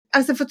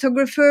as a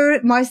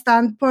photographer, my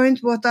standpoint,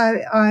 what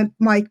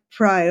my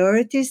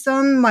priorities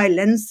on, my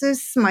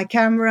lenses, my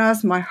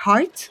cameras, my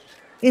heart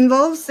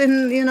involves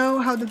in,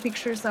 how the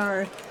pictures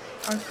are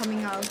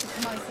coming out.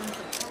 My sense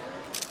of color.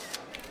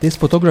 This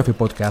photography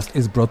podcast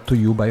is brought to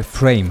you by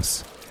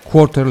Frames,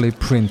 quarterly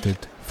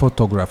printed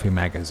photography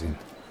magazine.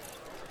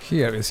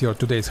 Here is your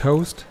today's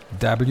host,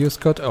 W.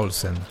 Scott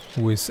Olsen,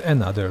 with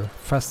another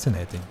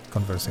fascinating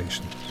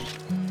conversation.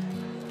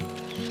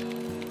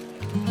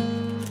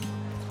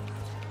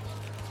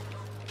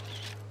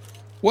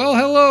 Well,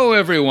 hello,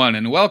 everyone,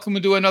 and welcome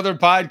to another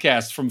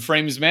podcast from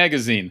Frames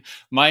Magazine.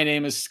 My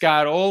name is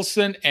Scott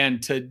Olsen,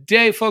 and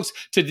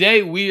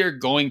today we are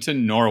going to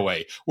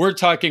Norway. We're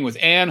talking with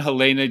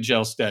Helene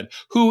Gjelstad,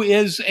 who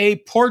is a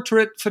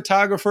portrait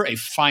photographer, a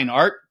fine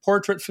art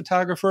portrait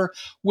photographer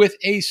with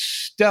a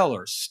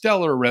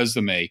stellar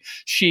resume.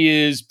 She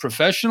is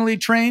professionally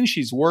trained.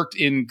 She's worked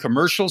in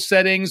commercial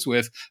settings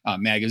with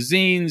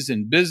magazines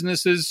and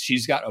businesses.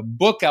 She's got a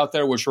book out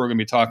there, which we're going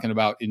to be talking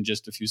about in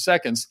just a few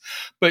seconds.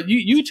 But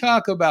you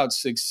talk about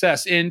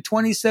success. In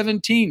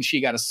 2017, she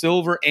got a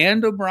silver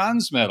and a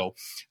bronze medal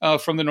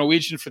from the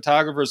Norwegian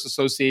Photographers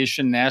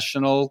Association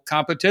National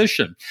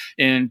Competition.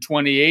 In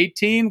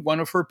 2018, one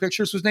of her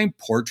pictures was named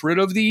Portrait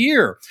of the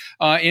Year.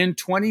 In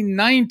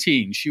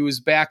 2019, she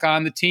was back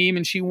on the team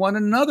and she won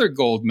another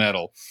gold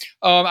medal.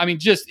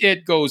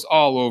 It goes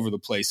all over the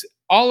place.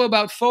 All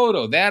About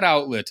Photo, that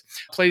outlet,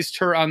 placed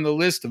her on the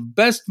list of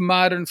best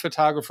modern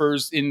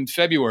photographers in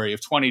February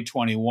of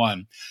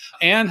 2021.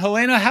 And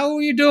Helena, how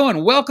are you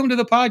doing? Welcome to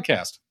the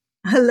podcast.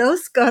 Hello,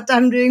 Scott.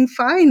 I'm doing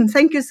fine.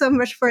 Thank you so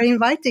much for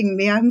inviting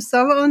me. I'm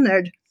so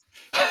honored.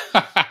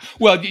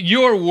 Well,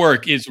 your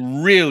work is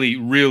really,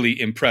 really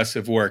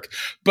impressive work.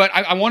 But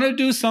I want to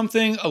do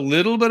something a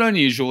little bit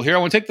unusual here. I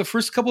want to take the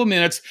first couple of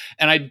minutes,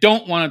 and I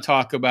don't want to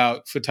talk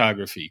about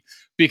photography.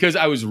 Because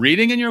I was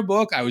reading in your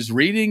book, I was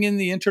reading in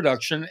the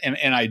introduction,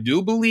 and I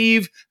do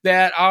believe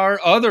that our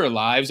other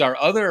lives, our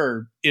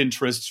other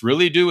interests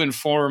really do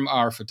inform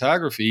our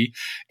photography.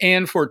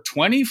 And for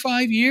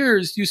 25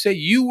 years, you say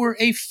you were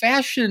a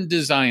fashion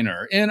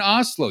designer in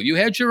Oslo. You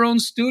had your own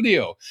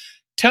studio.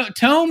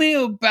 Tell me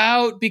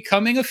about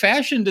becoming a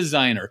fashion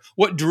designer.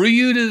 What drew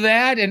you to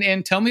that?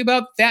 And tell me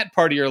about that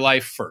part of your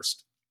life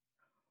first.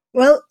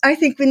 Well, I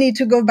think we need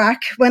to go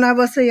back. When I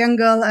was a young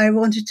girl, I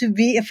wanted to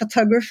be a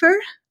photographer.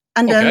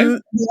 And then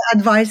the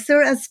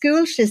advisor at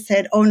school, she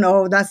said, "Oh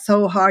no, that's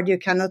so hard. You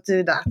cannot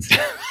do that."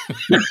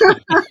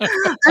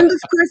 And of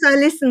course, I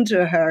listened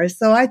to her.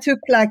 So I took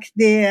like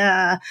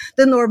the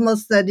normal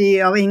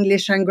study of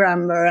English and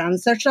grammar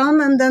and such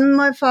on. And then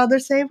my father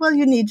said, "Well,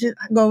 you need to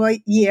go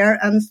a year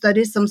and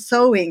study some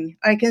sewing.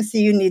 I can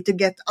see you need to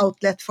get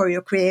outlet for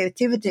your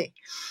creativity."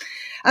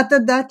 At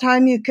that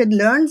time, you could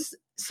learn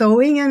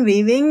sewing and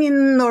weaving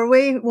in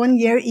Norway 1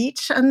 year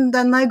each. And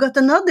then I got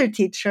another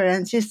teacher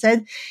and she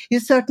said, "You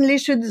certainly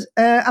should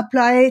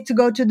apply to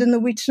go to the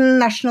Norwegian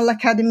National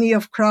Academy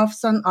of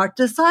Crafts and Art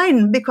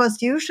Design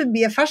because you should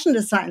be a fashion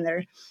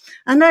designer."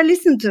 And I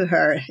listened to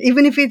her,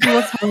 even if it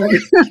was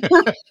hard.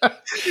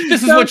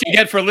 This is what you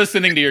get for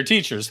listening to your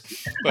teachers.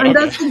 But and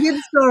that's a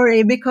good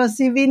story because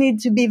we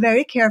need to be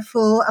very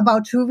careful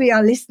about who we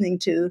are listening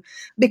to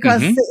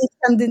because it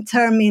can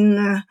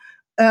determine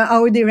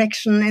our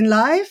direction in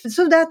life.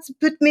 So that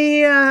put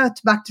me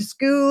back to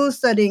school,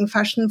 studying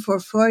fashion for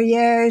 4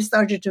 years,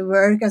 started to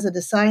work as a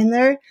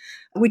designer,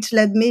 which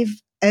led me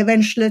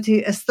eventually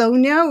to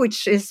Estonia,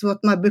 which is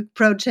what my book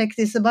project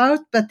is about.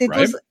 But it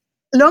was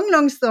a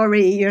long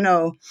story,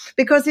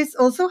 because it's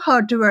also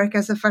hard to work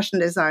as a fashion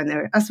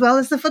designer as well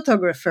as a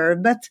photographer.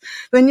 But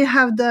when you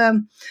have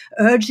the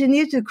urge in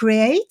you to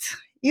create,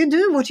 you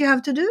do what you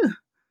have to do.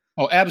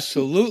 Oh,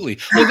 absolutely.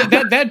 Well,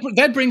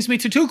 that brings me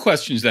to two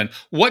questions then.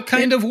 What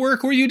kind of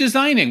work were you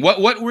designing?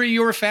 What were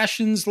your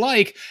fashions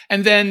like?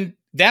 And then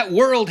that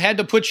world had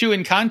to put you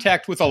in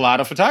contact with a lot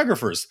of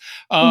photographers.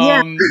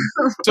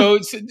 So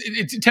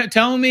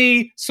tell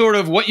me sort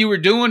of what you were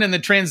doing and the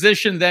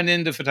transition then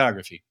into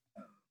photography.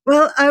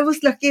 Well, I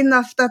was lucky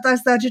enough that I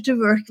started to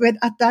work with,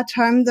 at that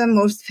time, the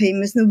most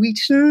famous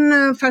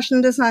Norwegian fashion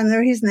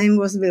designer. His name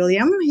was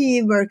William.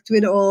 He worked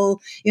with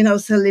all,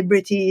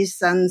 celebrities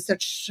and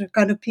such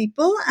kind of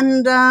people.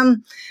 And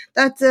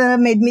that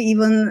made me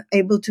even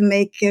able to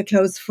make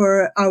clothes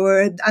for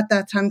our, at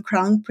that time,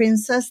 crown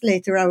princess,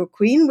 later our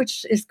queen,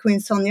 which is Queen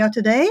Sonja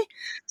today.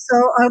 So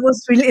I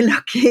was really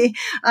lucky.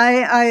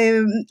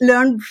 I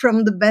learned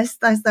from the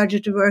best. I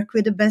started to work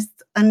with the best.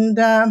 And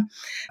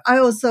I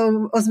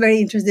also was very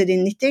interested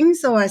in knitting,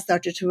 so I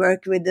started to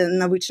work with the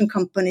Norwegian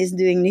companies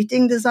doing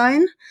knitting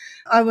design.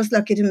 I was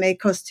lucky to make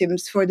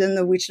costumes for the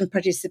Norwegian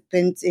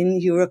participants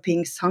in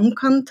European Song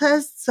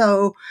Contest,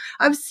 so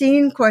I've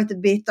seen quite a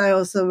bit. I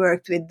also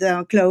worked with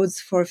clothes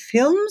for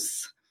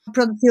films,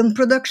 film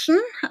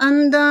production,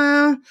 and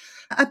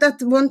at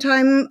that one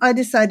time, I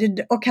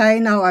decided, okay,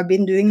 now I've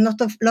been doing a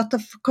lot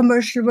of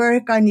commercial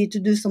work. I need to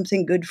do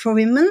something good for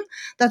women.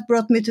 That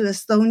brought me to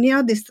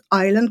Estonia, this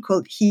island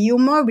called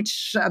Hiiumaa,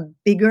 which is a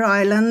bigger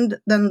island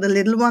than the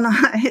little one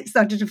I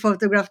started to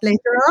photograph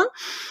later on.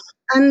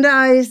 And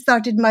I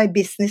started my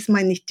business,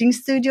 my knitting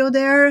studio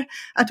there.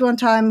 At one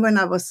time when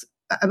I was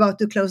about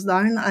to close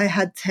down, I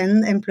had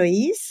 10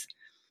 employees.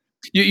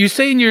 You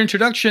say in your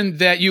introduction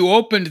that you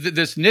opened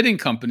this knitting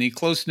company,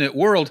 Close Knit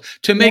World,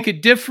 to make a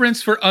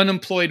difference for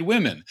unemployed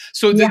women.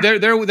 So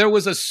there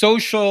was a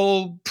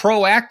social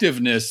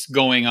proactiveness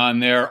going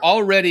on there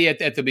already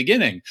at the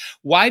beginning.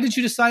 Why did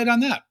you decide on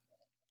that?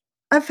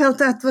 I felt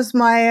that was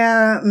my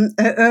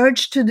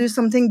urge to do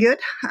something good.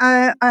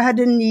 I had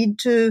a need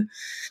to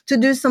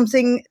do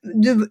something,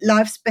 do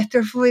lives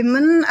better for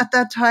women. At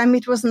that time,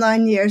 it was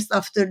 9 years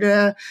after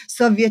the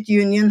Soviet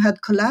Union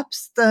had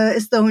collapsed.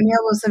 Estonia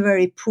was a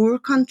very poor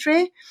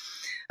country.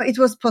 It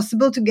was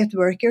possible to get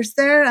workers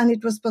there, and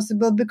it was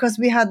possible because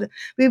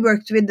we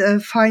worked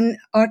with fine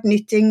art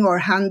knitting or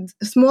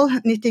small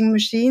knitting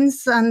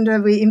machines,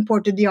 and we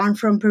imported yarn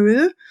from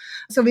Peru.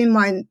 So we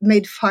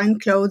made fine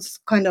clothes,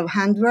 kind of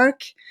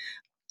handwork,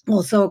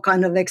 also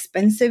kind of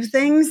expensive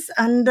things,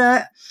 and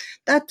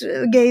that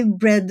gave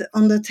bread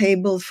on the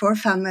table for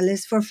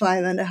families for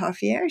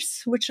 5.5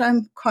 years, which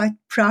I'm quite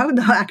proud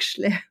of,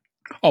 actually.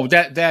 Oh,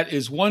 that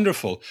is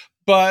wonderful.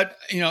 But,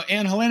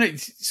 Anne Helene,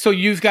 so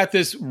you've got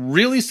this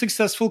really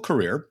successful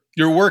career.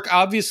 Your work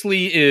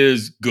obviously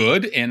is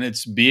good and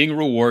it's being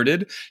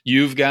rewarded.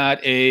 You've got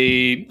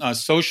a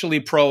socially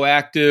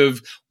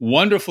proactive,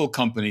 wonderful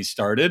company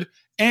started.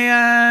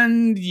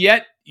 And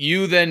yet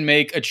you then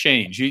make a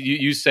change.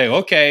 You say,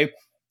 okay,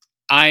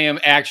 I am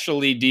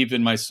actually deep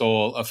in my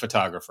soul a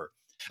photographer.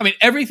 I mean,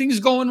 everything's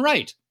going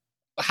right.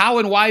 How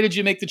and why did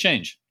you make the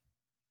change?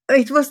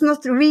 It was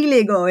not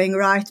really going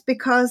right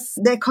because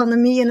the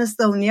economy in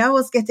Estonia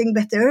was getting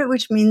better,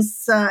 which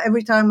means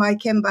every time I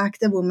came back,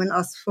 the woman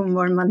asked for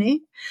more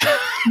money.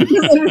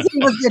 Everything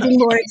was getting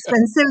more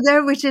expensive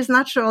there, which is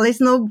natural. It's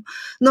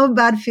no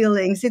bad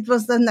feelings. It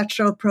was the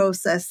natural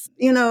process.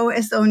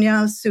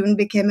 Estonia soon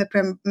became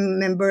a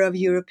member of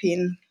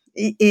European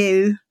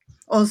EU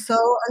also,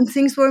 and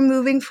things were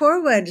moving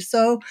forward.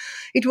 So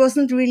it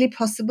wasn't really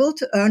possible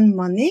to earn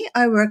money.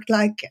 I worked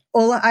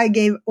I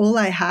gave all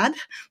I had,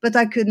 but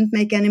I couldn't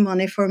make any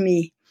money for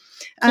me.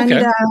 And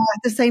at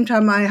the same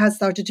time, I had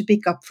started to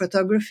pick up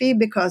photography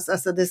because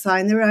as a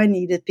designer, I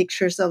needed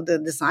pictures of the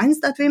designs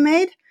that we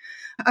made.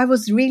 I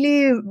was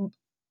really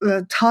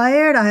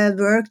tired. I had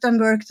worked and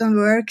worked and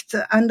worked,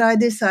 and I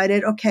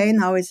decided, okay,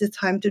 now is the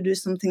time to do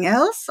something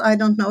else. I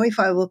don't know if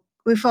I will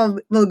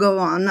go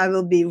on. I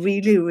will be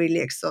really, really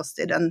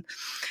exhausted, and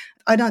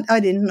I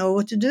didn't know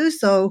what to do.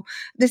 So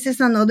this is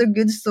another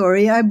good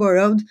story. I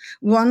borrowed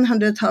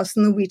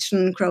 100,000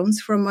 Norwegian crowns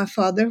from my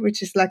father,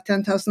 which is like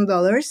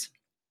 $10,000.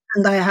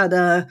 And I had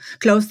a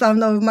close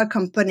down of my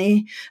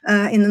company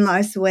in a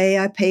nice way.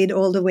 I paid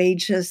all the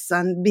wages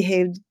and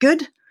behaved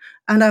good.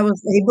 And I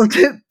was able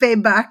to pay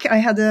back. I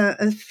had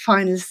a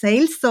final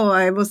sale, so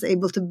I was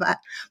able to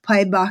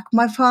pay back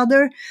my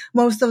father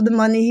most of the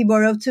money he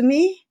borrowed to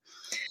me.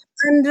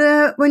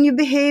 And when you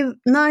behave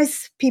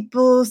nice,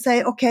 people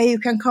say, okay, you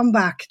can come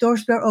back.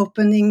 Doors were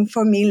opening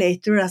for me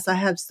later as I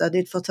have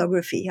studied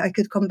photography. I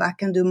could come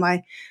back and do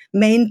my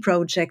main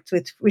project,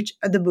 which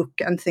the book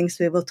and things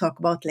we will talk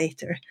about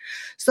later.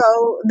 So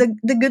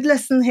the good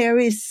lesson here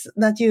is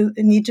that you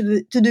need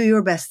to do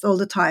your best all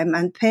the time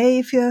and pay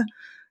if you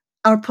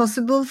are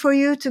possible for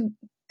you to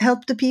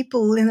help the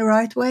people in the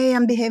right way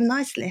and behave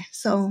nicely.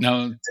 So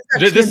now,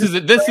 this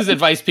is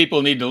advice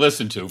people need to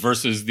listen to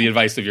versus the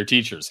advice of your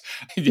teachers.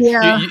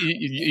 Yeah.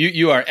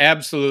 You are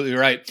absolutely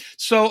right.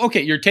 So,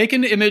 okay, you're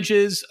taking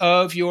images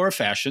of your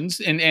fashions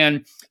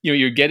and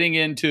you're getting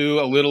into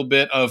a little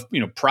bit of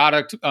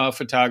product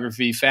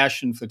photography,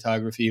 fashion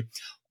photography.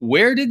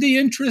 Where did the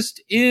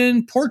interest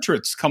in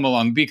portraits come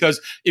along?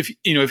 Because if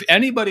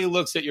anybody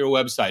looks at your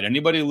website,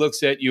 anybody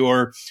looks at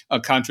your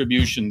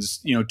contributions,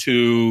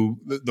 to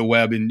the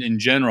web in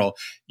general,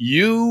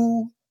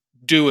 you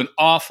do an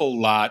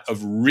awful lot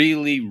of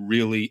really,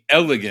 really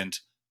elegant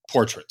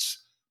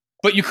portraits.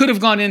 But you could have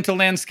gone into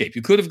landscape.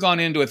 You could have gone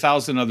into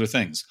 1,000 other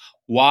things.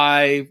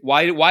 Why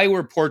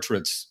were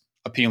portraits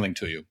appealing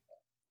to you?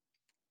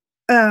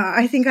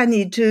 I think I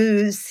need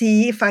to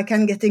see if I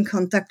can get in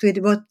contact with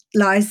what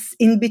lies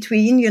in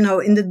between,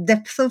 in the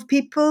depth of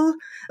people.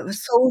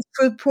 So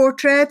through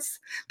portraits,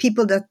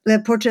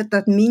 the portrait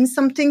that means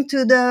something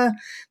to the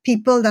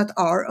people that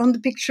are on the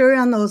picture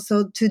and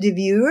also to the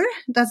viewer.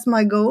 That's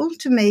my goal,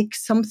 to make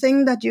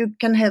something that you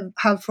can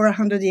have for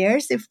 100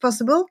 years, if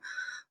possible.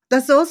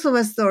 That's also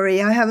a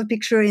story. I have a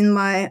picture in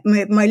my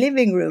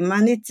living room,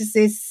 and it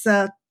is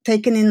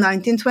taken in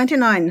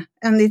 1929,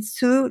 and it's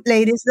two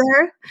ladies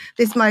there.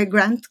 This is my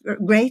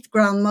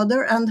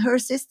great-grandmother and her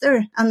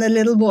sister, and a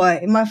little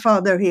boy. My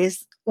father, he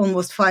is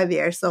almost 5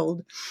 years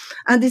old.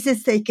 And this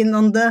is taken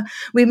on the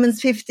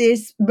women's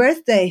 50th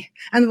birthday.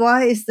 And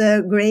why is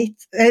the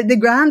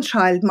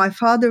grandchild, my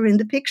father, in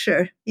the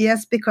picture?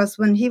 Yes, because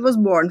when he was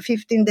born,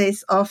 15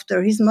 days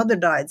after, his mother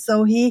died.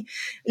 So he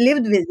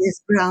lived with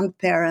his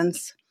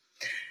grandparents.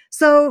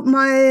 So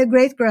my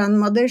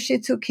great-grandmother, she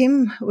took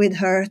him with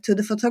her to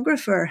the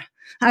photographer.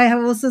 I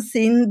have also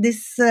seen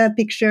this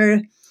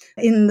picture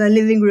in the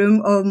living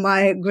room of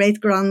my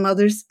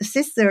great-grandmother's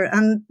sister.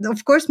 And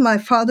of course, my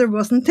father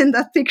wasn't in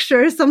that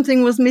picture.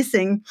 Something was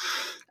missing.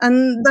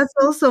 And that's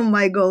also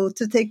my goal,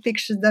 to take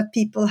pictures that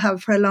people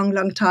have for a long,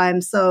 long time.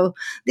 So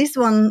this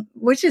one,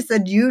 which is a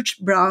huge,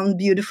 brown,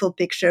 beautiful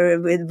picture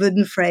with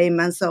wooden frame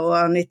and so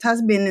on, it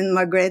has been in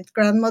my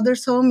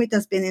great-grandmother's home. It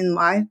has been in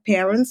my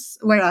parents,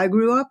 where I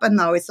grew up, and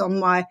now it's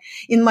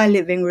in my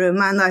living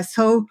room. And I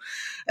so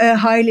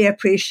highly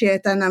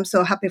appreciate, and I'm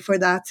so happy for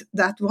that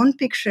one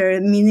picture,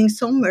 meaning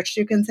so much.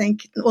 You can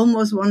think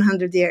almost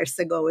 100 years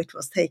ago it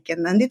was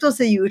taken, and it was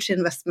a huge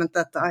investment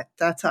at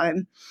that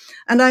time.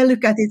 And I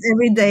look at it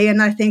every day and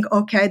I think,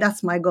 okay,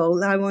 that's my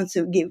goal. I want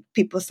to give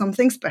people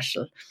something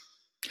special.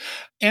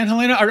 And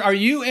Helene, are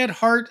you at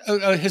heart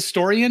a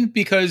historian?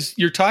 Because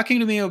you're talking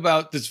to me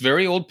about this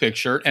very old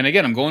picture. And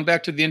again, I'm going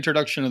back to the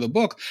introduction of the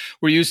book,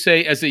 where you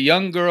say, as a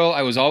young girl,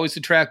 I was always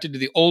attracted to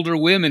the older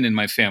women in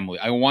my family.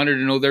 I wanted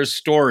to know their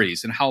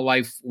stories and how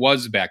life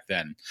was back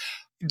then.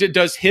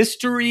 Does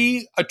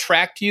history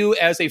attract you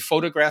as a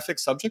photographic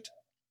subject?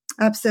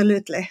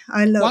 Absolutely.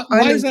 I love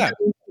is that?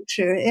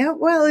 Picture. Yeah,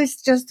 well,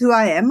 it's just who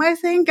I am, I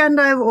think.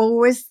 And I've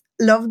always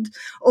loved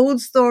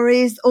old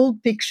stories,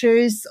 old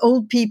pictures,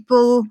 old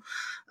people,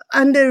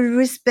 and the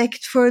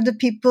respect for the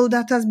people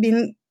that has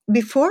been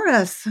before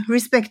us,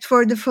 respect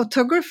for the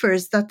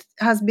photographers that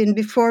has been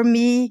before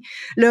me,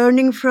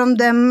 learning from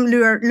them,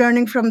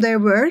 learning from their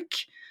work.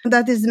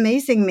 That is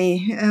amazing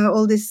me,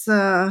 all these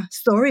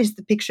stories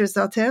the pictures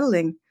are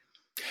telling.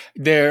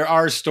 There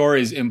are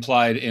stories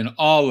implied in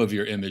all of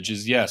your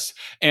images, yes.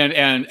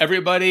 And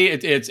everybody,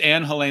 it's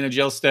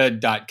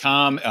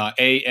AnneHeleneGjelstad.com,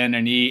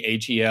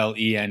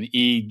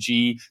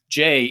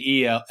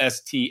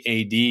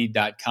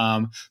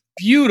 AnneHeleneGjelstad.com.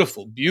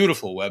 Beautiful,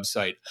 beautiful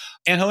website.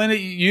 And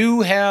Helene,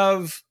 you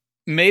have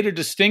made a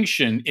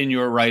distinction in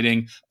your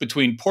writing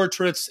between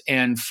portraits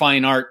and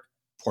fine art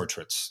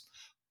portraits.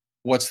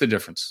 What's the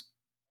difference?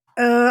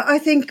 I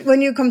think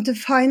when you come to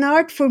fine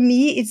art, for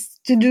me, it's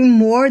to do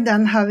more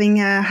than having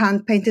a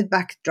hand-painted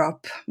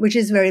backdrop, which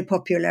is very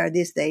popular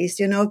these days.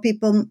 You know,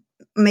 people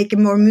make a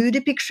more moody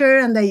picture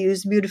and they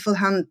use beautiful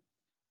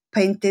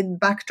hand-painted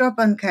backdrop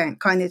and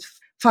kind of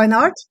fine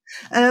art.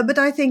 But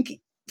I think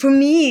for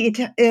me,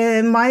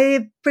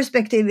 my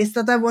perspective is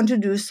that I want to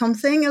do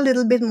something a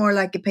little bit more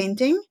like a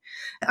painting.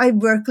 I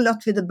work a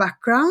lot with the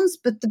backgrounds,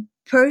 but the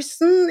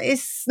person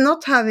is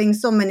not having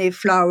so many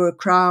flower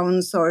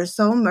crowns or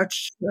so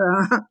much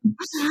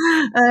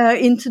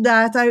into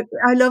that.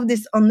 I love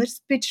these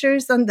honest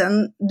pictures and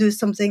then do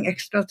something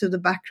extra to the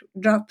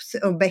backdrops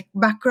or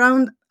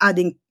background,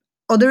 adding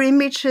other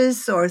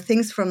images or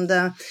things from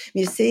the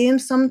museum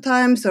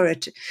sometimes, or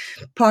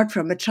part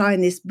from a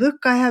Chinese book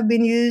I have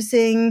been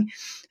using.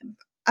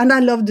 And I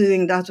love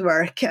doing that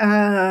work,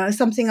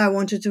 something I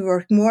wanted to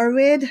work more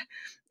with.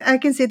 I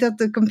can sit at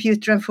the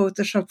computer and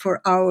Photoshop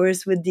for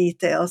hours with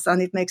details,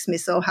 and it makes me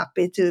so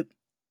happy to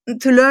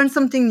learn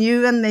something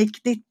new and make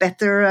it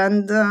better.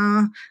 And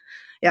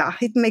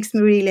it makes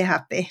me really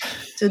happy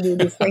to do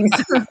these things.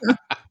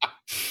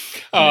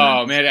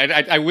 Oh,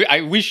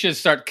 man, we should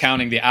start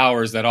counting the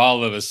hours that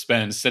all of us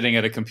spend sitting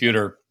at a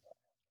computer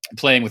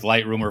playing with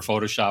Lightroom or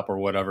Photoshop or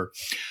whatever.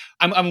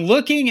 I'm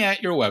looking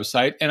at your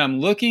website and I'm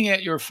looking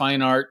at your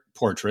fine art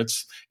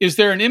portraits. Is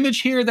there an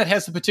image here that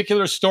has a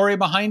particular story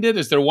behind it?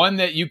 Is there one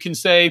that you can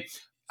say,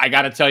 I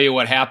got to tell you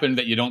what happened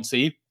that you don't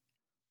see?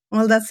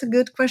 Well, that's a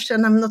good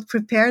question. I'm not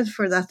prepared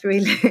for that,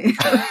 really.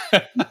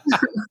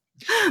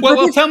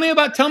 Well, tell me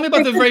about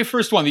the very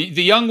first one,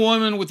 the young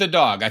woman with the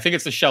dog. I think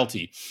it's a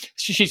Sheltie.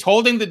 She's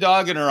holding the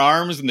dog in her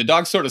arms, and the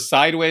dog's sort of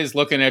sideways,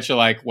 looking at you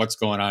like, "What's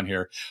going on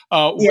here?"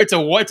 It's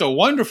a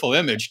wonderful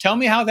image. Tell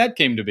me how that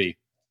came to be.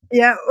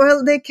 Yeah,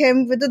 well, they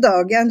came with the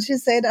dog, and she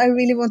said, I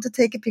really want to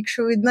take a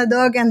picture with my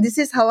dog, and this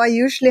is how I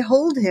usually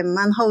hold him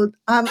and how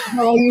I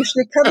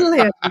usually cuddle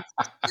him.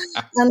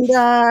 And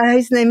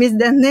his name is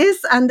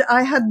Dennis, and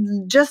I had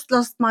just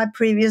lost my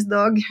previous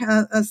dog,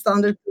 a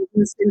standard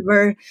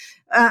silver,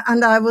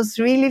 and I was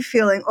really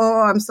feeling,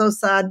 I'm so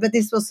sad, but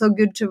this was so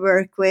good to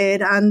work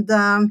with. And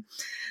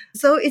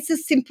so it's a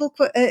simple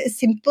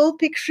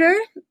picture.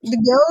 The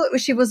girl,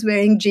 she was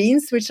wearing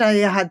jeans, which I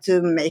had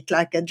to make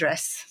like a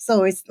dress.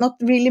 So it's not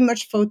really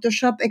much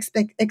Photoshop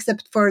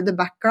except for the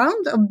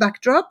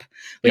backdrop,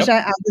 which I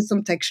added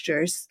some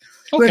textures,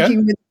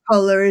 working with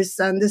colors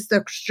and the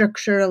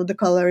structure of the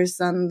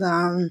colors. And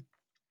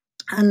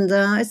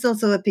it's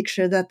also a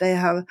picture that they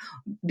have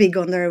big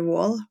on their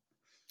wall.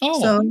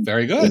 Oh, so,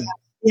 very good.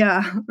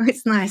 Yeah,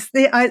 it's nice.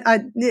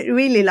 I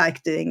really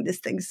like doing these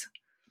things.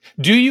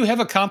 Do you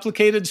have a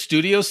complicated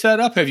studio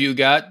setup? Have you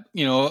got,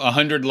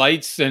 100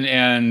 lights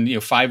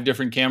and 5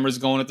 different cameras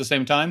going at the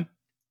same time?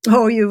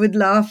 Oh, you would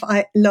laugh.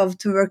 I love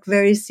to work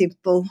very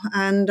simple.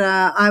 And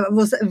I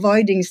was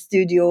avoiding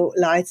studio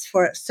lights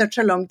for such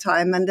a long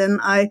time. And then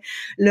I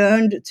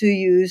learned to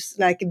use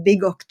like a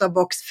big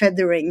octabox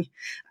feathering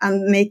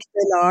and make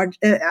the large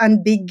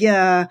and big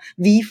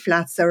V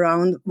flats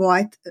around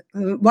white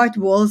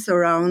walls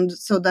around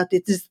so that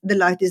the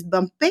light is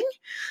bumping.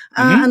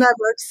 And I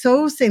work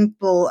so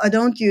simple. I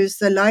don't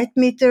use a light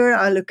meter.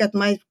 I look at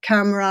my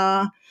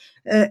camera.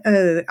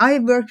 I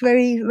work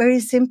very, very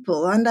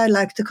simple, and I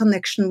like the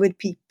connection with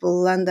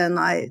people, and then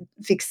I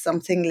fix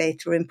something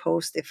later in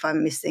post if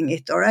I'm missing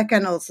it. Or I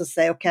can also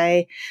say,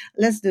 okay,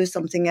 let's do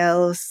something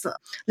else.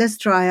 Let's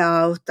try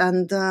out.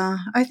 And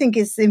I think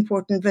it's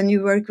important when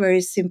you work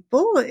very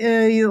simple,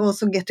 you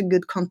also get a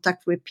good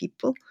contact with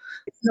people.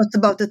 It's not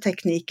about the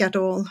technique at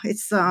all.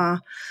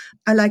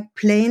 I like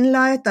plain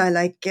light. I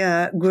like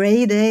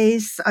gray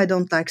days. I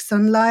don't like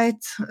sunshine.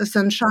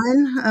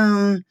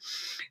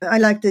 I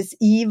like this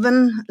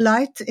even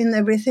light in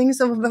everything.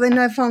 So when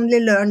I finally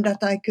learned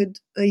that I could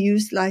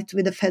use light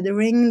with a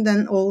feathering,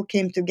 then all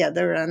came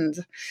together. And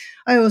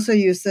I also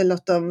use a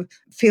lot of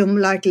film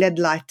like LED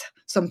light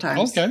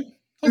sometimes.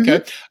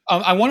 Okay.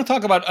 I want to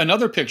talk about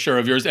another picture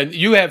of yours. And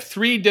you have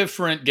 3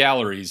 different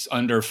galleries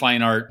under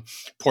fine art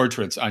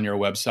portraits on your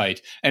website.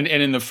 And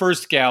in the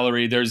first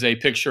gallery, there's a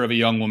picture of a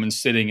young woman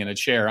sitting in a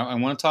chair. I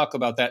want to talk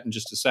about that in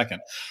just a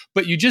second.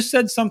 But you just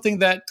said something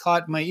that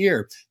caught my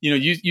ear.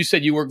 You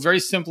said you work very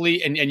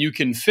simply and you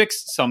can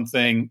fix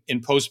something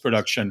in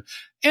post-production.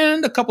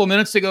 And a couple of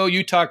minutes ago,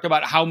 you talked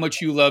about how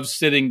much you love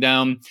sitting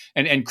down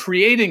and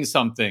creating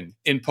something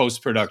in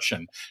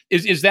post-production.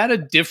 Is that a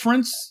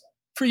difference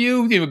for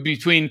you,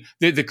 between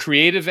the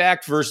creative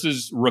act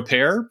versus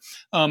repair?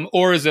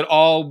 Or is it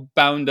all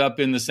bound up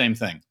in the same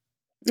thing?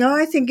 No,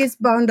 I think it's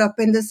bound up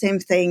in the same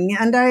thing.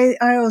 And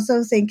I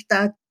also think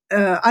that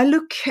I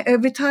look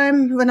every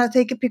time when I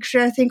take a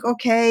picture, I think,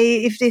 okay,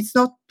 if it's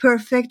not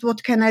perfect,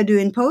 what can I do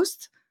in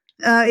post?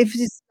 If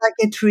it's like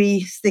a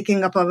tree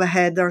sticking up of a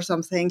head or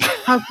something,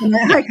 how can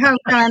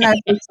I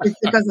fix it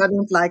because I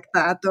don't like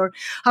that? Or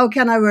how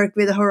can I work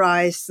with the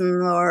horizon?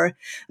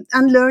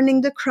 And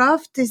learning the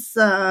craft is,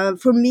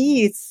 for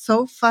me, it's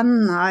so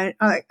fun. I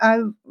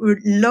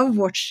love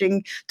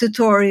watching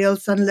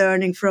tutorials and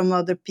learning from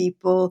other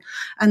people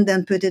and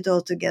then put it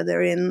all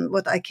together in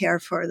what I care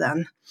for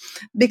then.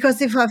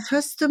 Because if I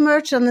fuss too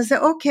much and I say,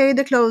 okay,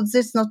 the clothes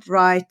is not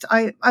right,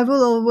 I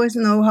will always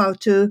know how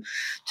to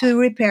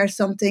repair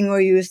something or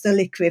use the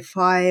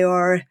liquify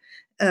or,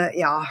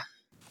 yeah.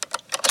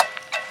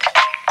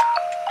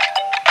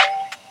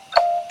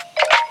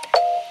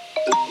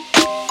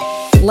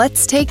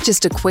 Let's take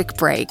just a quick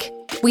break.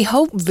 We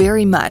hope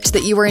very much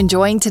that you are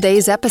enjoying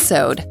today's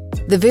episode.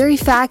 The very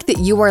fact that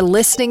you are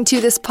listening to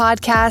this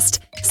podcast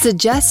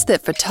suggests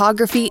that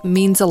photography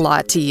means a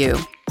lot to you.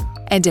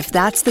 And if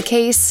that's the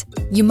case,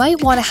 you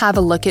might want to have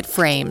a look at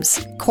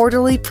Frames,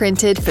 quarterly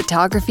printed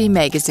photography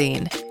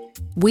magazine.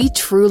 We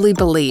truly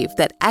believe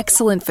that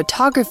excellent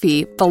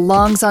photography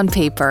belongs on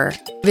paper.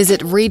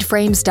 Visit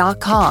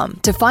readframes.com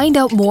to find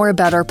out more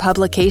about our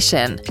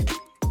publication.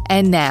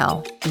 And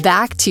now,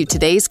 back to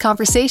today's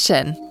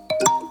conversation.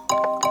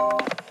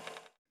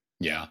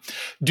 Yeah.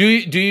 Do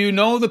you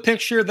know the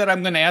picture that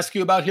I'm going to ask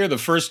you about here? The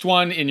first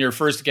one in your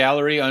first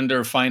gallery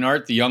under fine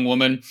art, the young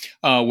woman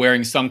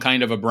wearing some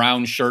kind of a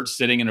brown shirt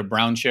sitting in a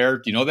brown chair.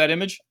 Do you know that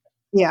image?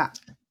 Yeah.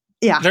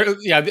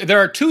 There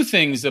are 2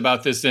 things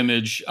about this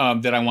image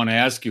that I want to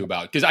ask you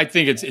about, because I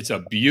think it's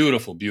a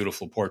beautiful,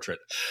 beautiful portrait.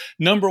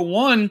 Number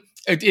one,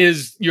 it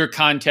is your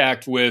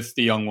contact with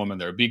the young woman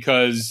there,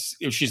 because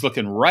if she's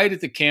looking right at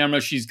the camera,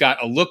 she's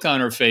got a look on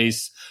her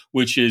face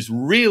which is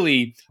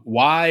really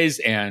wise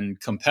and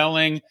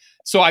compelling.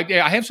 So I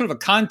have sort of a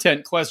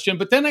content question,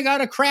 but then I got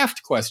a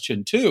craft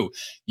question too.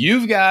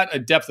 You've got a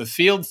depth of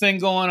field thing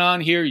going on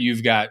here.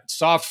 You've got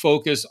soft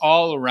focus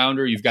all around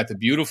her. You've got the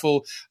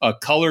beautiful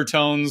color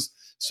tones.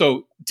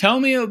 So tell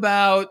me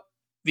about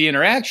the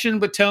interaction,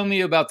 but tell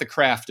me about the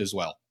craft as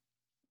well.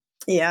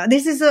 Yeah,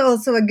 this is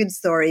also a good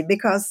story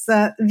because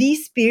V.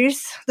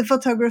 Spears, the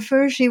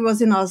photographer, she was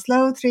in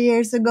Oslo 3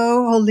 years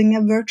ago holding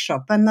a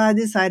workshop, and I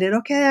decided,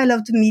 okay, I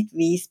love to meet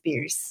V.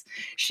 Spears.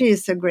 She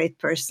is a great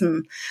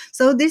person.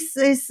 So this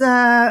is,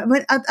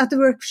 at the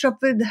workshop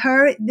with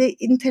her, the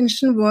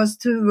intention was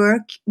to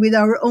work with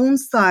our own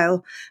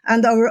style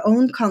and our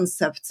own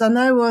concepts. And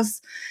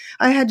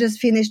I had just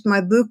finished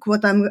my book.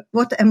 What am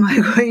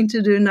I going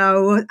to do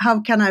now? How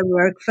can I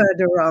work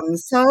further on?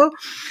 So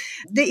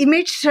the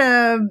image,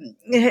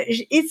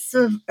 it's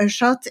a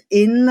shot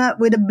in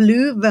with a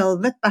blue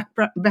velvet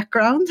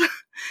background,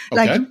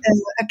 like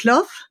a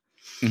cloth.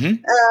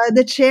 Mm-hmm.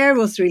 The chair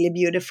was really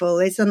beautiful.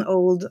 It's an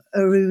old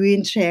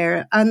ruined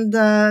chair. And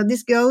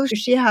this girl,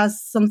 she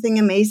has something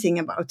amazing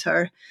about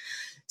her.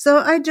 So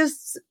I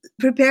just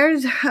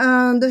prepared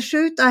the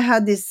shoot. I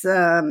had this,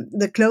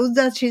 the clothes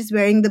that she's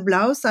wearing, the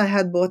blouse, I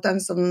had bought on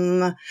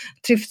some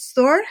thrift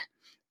store.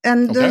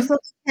 And I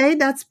thought, hey,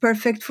 that's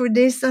perfect for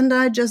this. And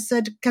I just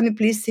said, can you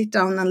please sit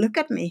down and look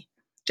at me?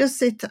 Just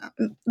sit.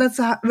 That's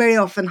very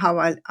often how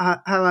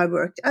I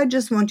worked. I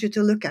just want you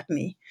to look at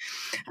me.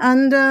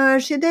 And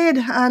she did.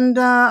 And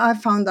I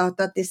found out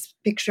that this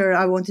picture,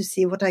 I want to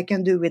see what I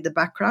can do with the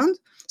background.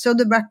 So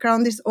the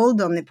background is all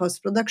done in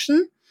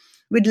post-production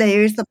with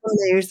layers upon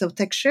layers of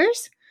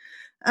textures.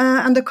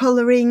 And the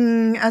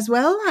coloring as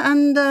well.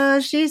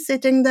 And she's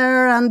sitting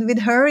there, and with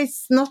her,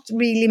 it's not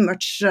really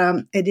much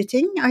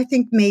editing. I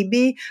think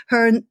maybe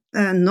her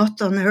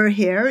knot on her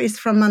hair is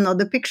from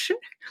another picture,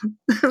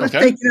 taken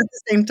at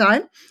the same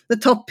time. The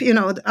top,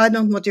 I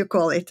don't know what you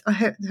call it,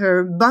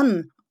 her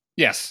bun.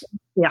 Yes.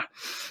 Yeah.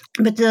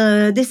 But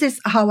this is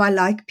how I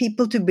like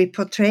people to be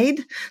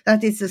portrayed.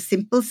 That is a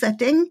simple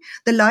setting.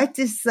 The light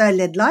is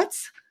LED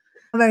lights.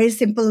 Very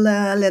simple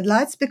LED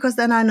lights, because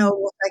then I know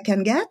what I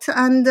can get.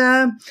 And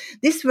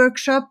this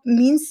workshop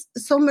means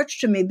so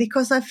much to me,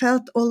 because I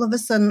felt all of a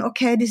sudden,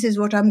 okay, this is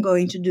what I'm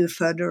going to do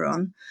further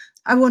on.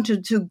 I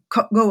wanted to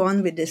go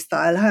on with this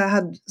style. I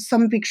had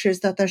some pictures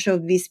that I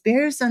showed V.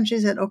 Spears, and she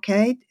said,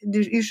 okay,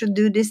 you should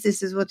do this.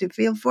 This is what you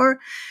feel for.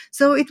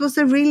 So it was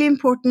a really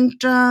important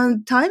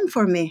time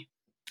for me.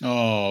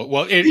 Oh,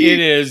 well, it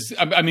is.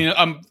 I mean,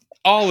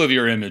 all of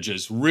your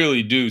images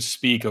really do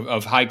speak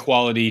of high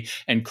quality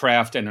and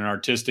craft and an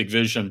artistic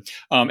vision.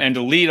 And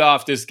to lead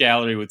off this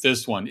gallery with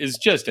this one is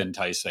just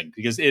enticing,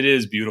 because it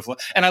is beautiful.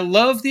 And I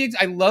love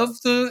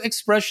the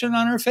expression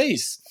on her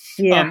face.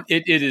 Yeah.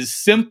 It is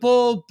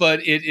simple,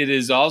 but it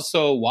is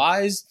also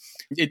wise.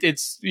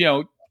 It's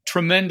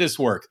tremendous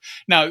work.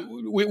 Now,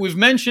 we've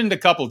mentioned a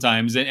couple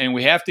times, and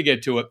we have to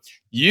get to it.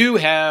 You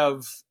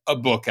have a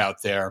book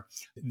out there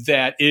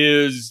that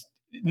is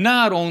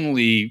not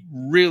only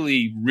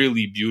really,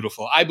 really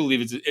beautiful, I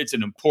believe it's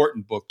an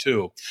important book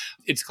too.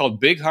 It's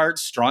called Big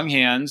Hearts, Strong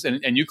Hands,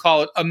 and you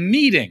call it a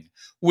meeting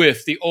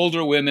with the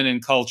older women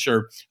in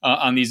culture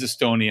on these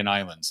Estonian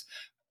islands.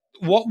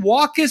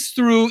 Walk us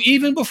through,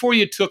 even before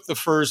you took the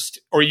first,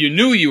 or you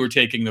knew you were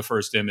taking the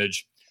first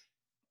image,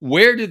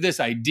 where did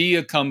this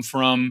idea come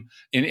from?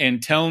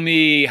 And tell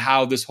me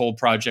how this whole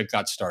project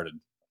got started.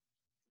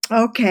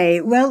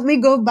 Okay, well, we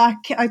go back.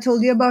 I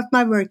told you about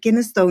my work in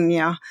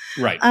Estonia.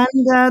 Right.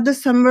 And the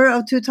summer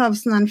of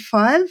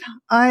 2005,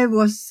 I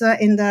was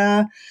in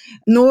the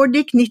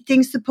Nordic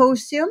Knitting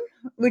Symposium,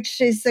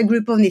 which is a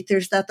group of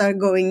knitters that are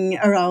going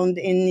around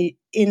in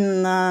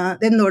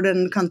the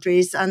northern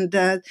countries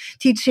and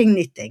teaching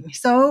knitting.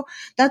 So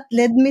that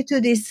led me to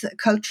this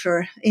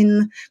culture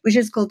which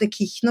is called the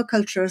Kihno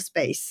Cultural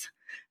Space.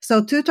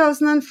 So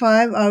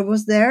 2005, I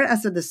was there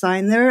as a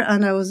designer,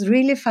 and I was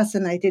really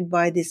fascinated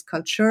by this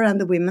culture and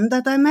the women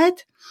that I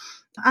met.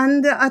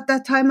 And at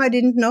that time, I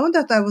didn't know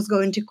that I was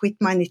going to quit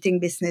my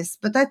knitting business,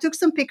 but I took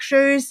some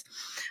pictures,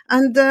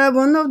 and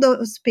one of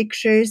those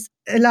pictures,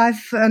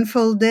 life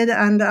unfolded,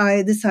 and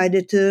I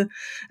decided to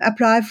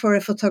apply for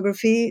a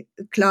photography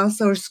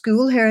class or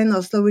school here in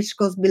Oslo, which is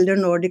called Bilder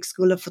Nordic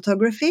School of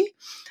Photography.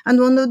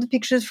 And one of the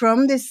pictures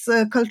from this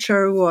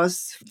culture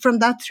was from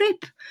that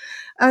trip.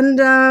 And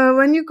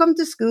when you come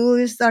to school,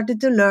 you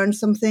started to learn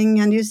something,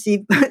 and you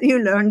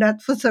learn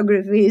that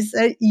photography is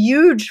a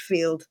huge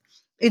field.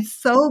 It's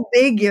so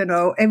big,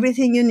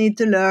 everything you need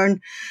to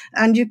learn,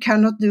 and you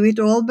cannot do it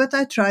all. But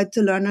I tried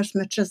to learn as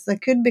much as I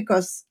could,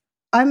 because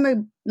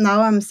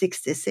now I'm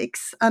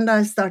 66, and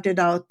I started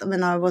out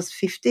when I was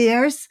 50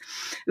 years,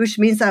 which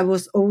means I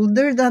was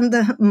older than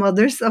the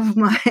mothers of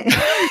my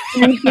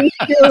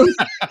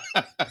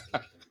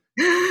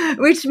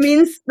which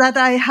means that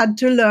I had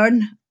to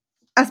learn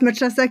as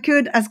much as I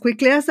could, as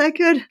quickly as I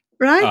could,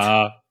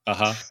 right?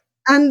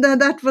 And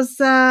that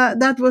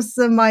was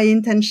my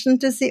intention,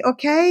 to see,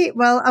 okay,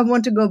 well, I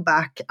want to go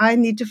back. I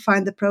need to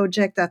find a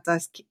project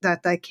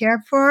that I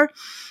care for.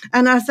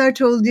 And as I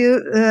told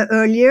you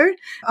earlier,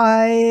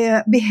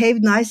 I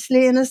behaved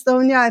nicely in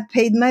Estonia. I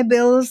paid my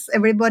bills.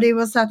 Everybody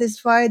was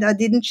satisfied. I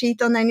didn't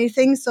cheat on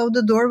anything. So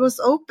the door was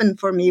open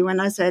for me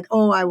when I said,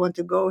 oh, I want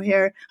to go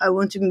here. I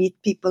want to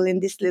meet people in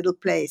this little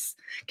place.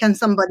 Can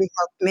somebody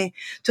help me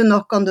to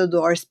knock on the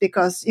doors?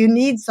 Because you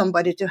need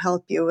somebody to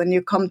help you when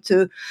you come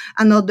to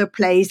another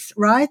place,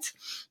 right?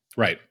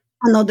 Right.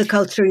 Another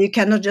culture. You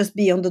cannot just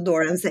be on the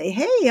door and say,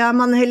 hey, I'm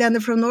Helene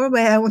from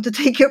Norway. I want to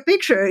take your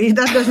picture.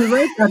 That doesn't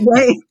work that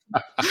way.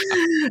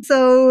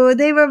 So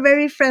they were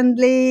very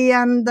friendly,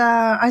 and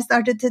I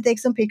started to take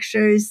some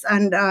pictures,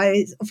 and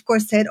I, of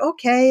course, said,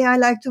 okay,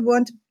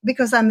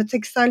 because I'm a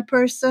textile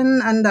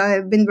person and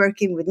I've been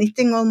working with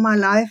knitting all my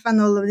life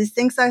and all of these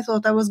things, I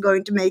thought I was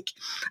going to make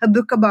a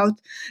book about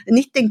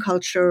knitting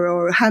culture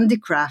or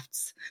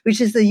handicrafts,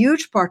 which is a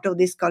huge part of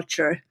this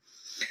culture.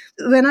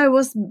 When I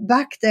was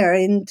back there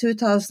in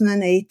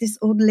 2008, this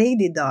old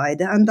lady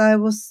died, and I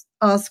was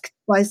asked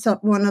by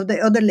one of the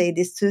other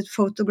ladies to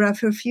photograph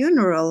her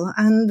funeral,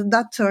 and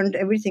that turned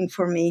everything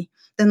for me.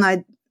 Then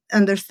I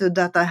understood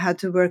that I had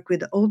to work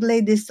with old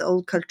ladies,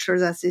 old culture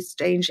that is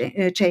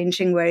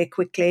changing very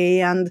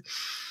quickly, and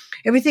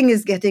everything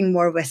is getting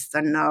more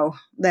Western now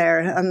there.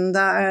 And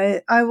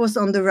I was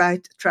on the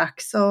right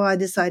track, so I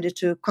decided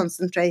to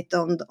concentrate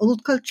on the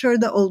old culture,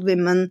 the old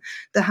women,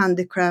 the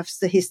handicrafts,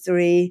 the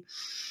history,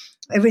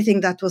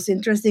 everything that was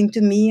interesting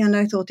to me. And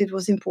I thought it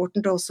was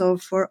important also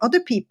for other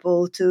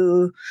people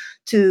to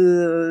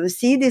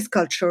see this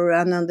culture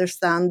and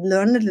understand,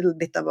 learn a little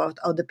bit about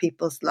other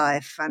people's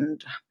life.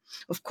 And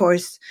of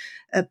course,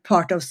 a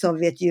part of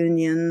Soviet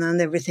Union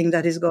and everything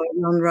that is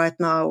going on right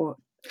now.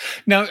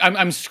 Now,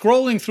 I'm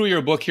scrolling through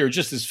your book here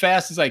just as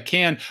fast as I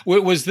can.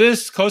 Was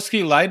this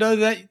Koski Lida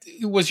that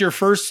was your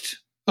first?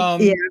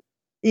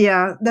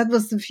 Yeah, that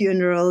was the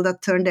funeral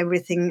that turned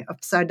everything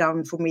upside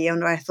down for me.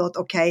 And I thought,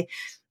 okay,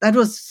 that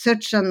was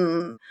such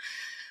a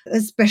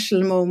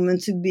special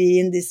moment to be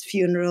in this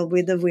funeral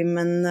with the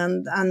women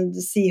and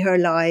see her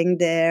lying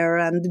there,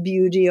 and the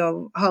beauty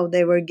of how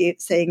they were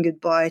saying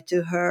goodbye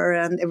to her,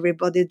 and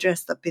everybody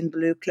dressed up in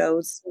blue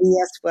clothes. Me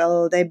as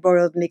well. They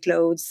borrowed me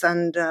clothes,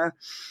 and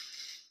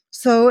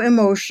so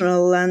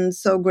emotional and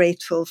so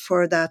grateful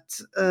for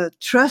that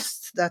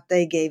trust that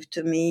they gave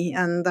to me,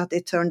 and that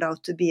it turned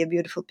out to be a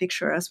beautiful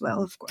picture as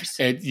well, of course.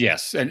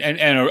 Yes, and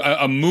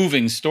a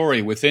moving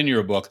story within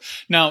your book.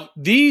 Now,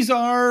 these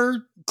are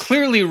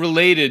clearly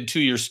related to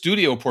your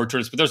studio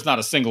portraits, but there's not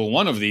a single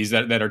one of these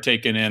that are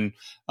taken in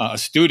a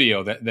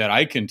studio that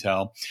I can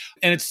tell.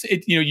 And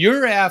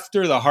you're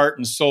after the heart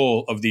and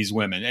soul of these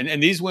women,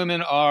 and these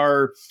women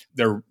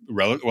they're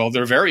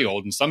very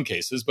old in some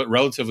cases, but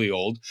relatively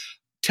old.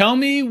 Tell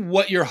me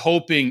what you're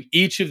hoping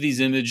each of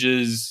these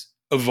images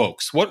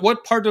evokes.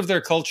 What part of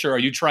their culture are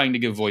you trying to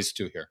give voice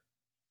to here?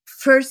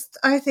 First,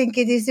 I think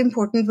it is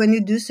important when you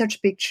do such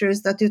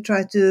pictures that you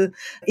try to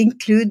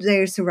include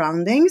their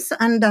surroundings,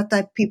 and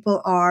that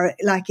people are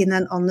like in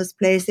an honest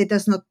place.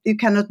 You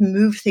cannot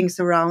move things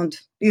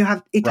around.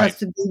 It has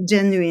to be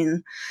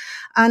genuine.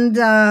 And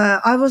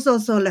I was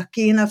also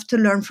lucky enough to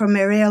learn from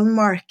Marielle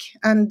Mark.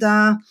 And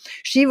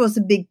she was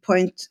a big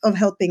point of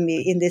helping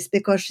me in this,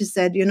 because she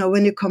said,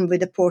 when you come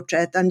with a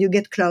portrait and you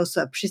get close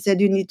up, she said,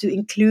 you need to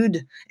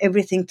include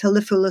everything, tell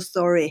the full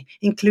story,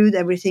 include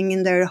everything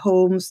in their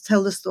homes,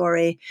 tell the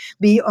story,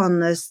 be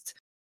honest.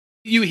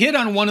 You hit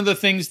on one of the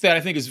things that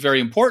I think is very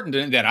important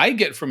and that I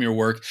get from your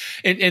work,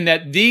 in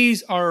that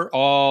these are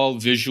all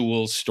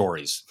visual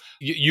stories.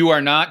 You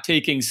are not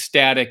taking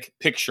static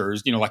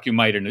pictures, like you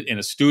might in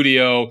a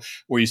studio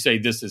where you say,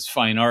 this is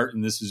fine art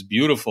and this is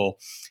beautiful.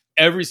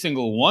 Every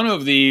single one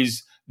of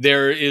these,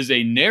 there is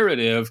a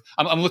narrative.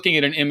 I'm looking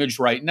at an image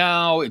right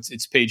now.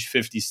 It's page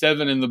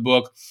 57 in the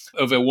book,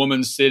 of a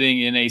woman sitting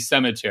in a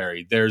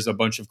cemetery. There's a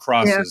bunch of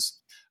crosses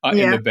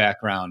in the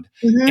background.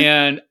 Mm-hmm.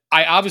 And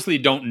I obviously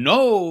don't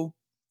know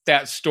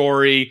that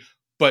story,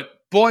 but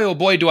boy, oh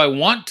boy, do I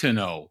want to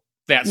know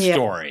that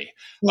story.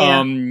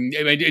 Yeah.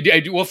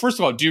 Well, first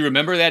of all, do you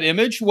remember that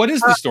image? What is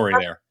the story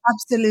there?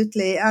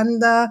 Absolutely.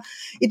 And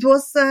it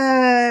was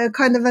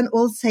kind of an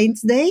All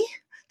Saints Day.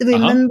 The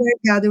women were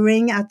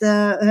gathering at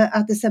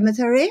the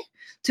cemetery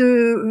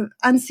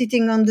and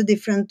sitting on the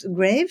different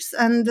graves.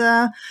 And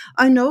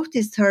I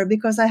noticed her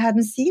because I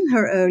hadn't seen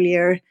her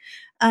earlier.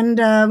 And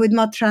with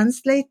my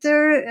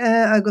translator,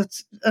 I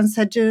got and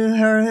said to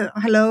her,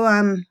 "Hello,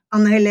 I'm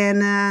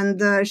Helene,"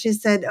 and she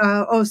said,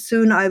 "Oh,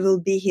 soon I will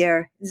be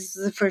here." This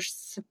is the first.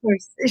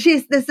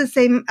 That's the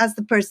same as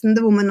the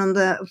woman on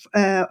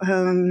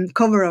the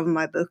cover of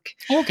my book.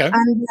 Okay.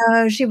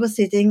 And she was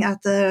sitting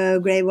at the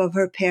grave of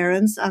her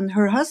parents and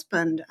her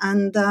husband,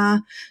 and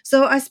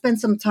so I spent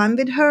some time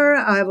with her.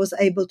 I was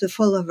able to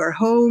follow her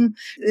home.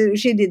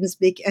 She didn't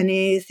speak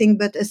anything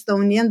but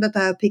Estonian, but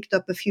I picked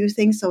up a few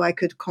things so I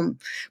could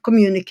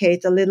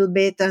communicate a little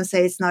bit and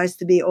say it's nice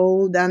to be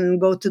old and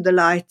go to the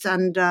light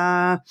and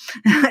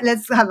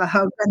let's have a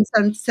hug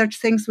and such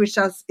things, which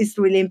is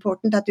really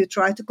important, that you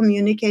try to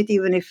communicate.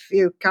 Even if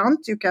you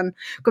can't, you can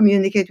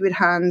communicate with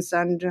hands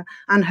and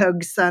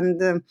hugs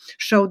and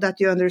show that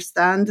you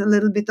understand a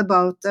little bit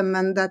about them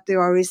and that you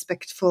are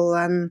respectful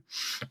and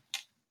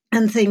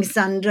things.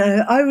 And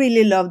I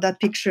really love that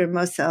picture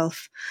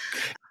myself.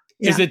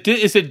 Yeah.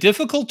 Is it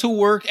difficult to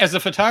work as a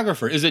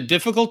photographer? Is it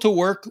difficult to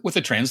work with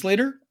a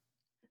translator?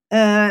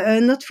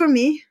 Not for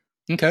me.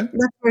 Okay.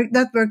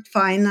 That worked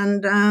fine.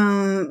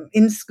 And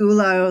in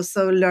school, I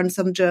also learned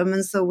some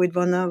German. So with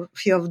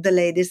few of the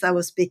ladies, I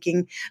was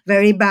speaking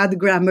very bad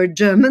grammar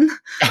German,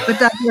 but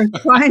that worked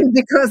fine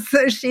because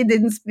she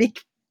didn't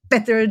speak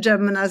better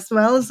German as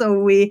well. So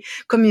we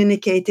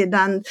communicated,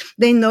 and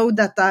they know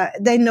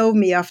they know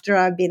me after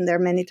I've been there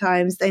many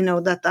times. They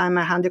know that I'm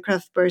a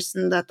handicraft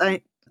person, that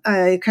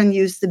I can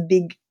use the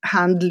big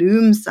hand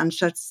looms and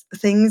such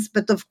things.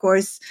 But of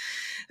course,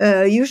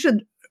 you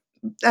should.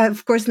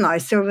 Of course,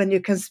 nicer when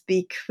you can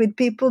speak with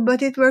people,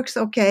 but it works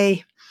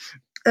okay.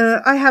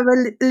 I have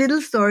a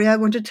little story I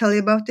want to tell you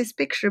about this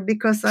picture,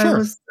 because I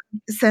was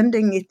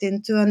sending it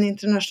into an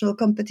international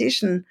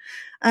competition.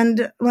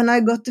 And when I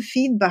got the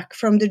feedback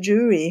from the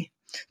jury,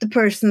 the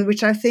person,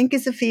 which I think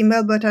is a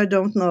female, but I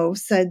don't know,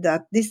 said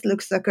that this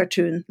looks like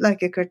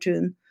a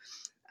cartoon.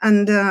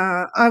 And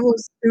I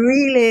was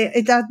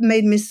really, that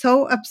made me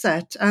so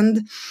upset.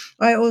 And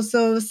I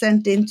also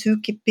sent in two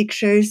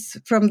pictures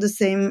from the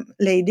same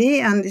lady,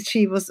 and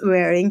she was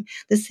wearing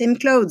the same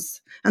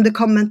clothes. And the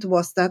comment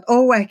was that,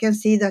 oh, I can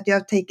see that you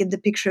have taken the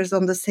pictures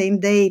on the same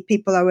day.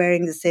 People are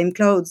wearing the same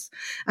clothes.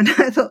 And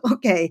I thought,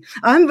 okay,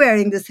 I'm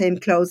wearing the same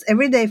clothes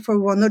every day for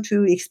 1 or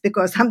 2 weeks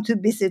because I'm too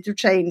busy to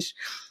change.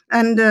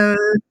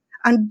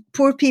 And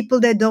poor people,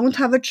 they don't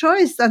have a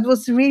choice. That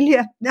was really,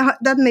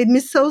 that made me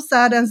so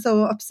sad and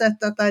so upset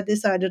that I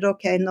decided,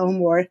 okay, no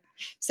more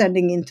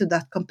sending into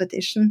that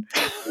competition.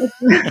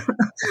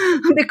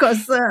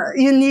 Because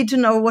you need to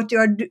know what you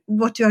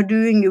are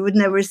doing. You would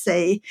never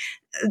say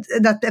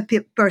that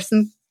a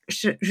person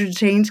should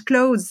change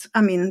clothes.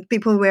 I mean,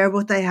 people wear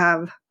what they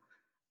have.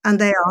 And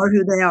they are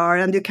who they are,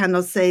 and you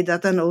cannot say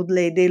that an old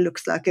lady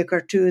looks like a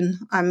cartoon.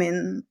 I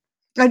mean,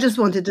 I just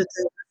wanted to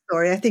tell the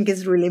story. I think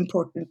it's really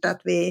important that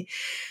we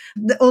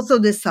also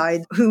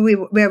decide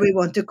where we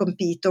want to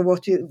compete, or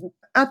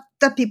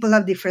that people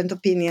have different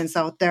opinions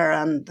out there,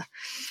 and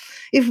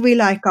if we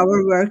like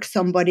our work,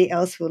 somebody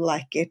else will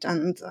like it.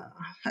 And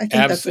I think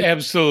that's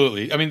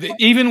absolutely. I mean,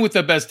 even with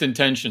the best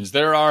intentions,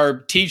 there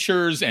are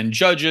teachers and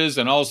judges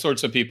and all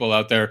sorts of people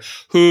out there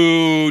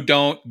who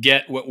don't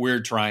get what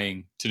we're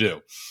trying to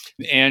do.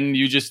 And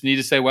you just need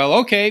to say, well,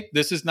 okay,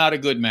 this is not a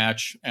good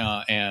match,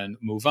 and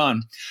move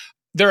on.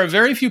 There are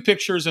very few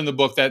pictures in the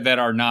book that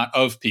are not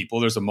of people.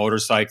 There's a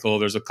motorcycle,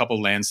 there's a couple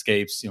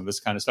landscapes, this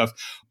kind of stuff.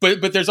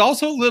 But there's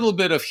also a little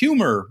bit of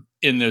humor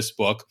in this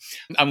book.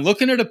 I'm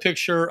looking at a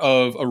picture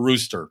of a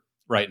rooster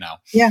right now.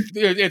 Yeah.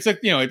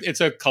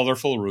 It's a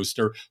colorful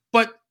rooster.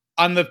 But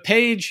on the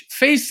page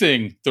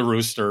facing the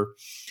rooster,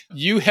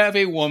 you have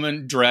a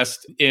woman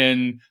dressed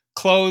in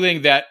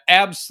clothing that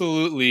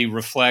absolutely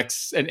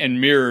reflects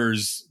and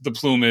mirrors the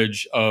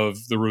plumage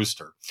of the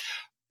rooster.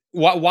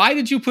 Why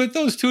did you put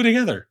those two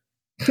together?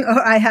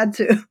 Oh, I had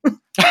to.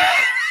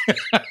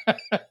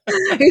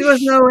 It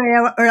was no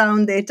way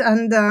around it.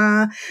 And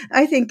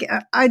I think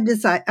I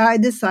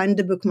designed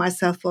the book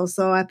myself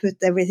also. I put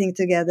everything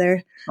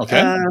together. Okay.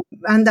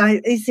 And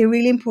it's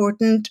really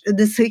important,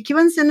 the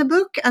sequence in the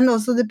book and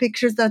also the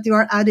pictures that you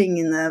are adding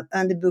in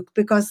the book,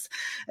 because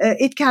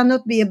it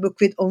cannot be a book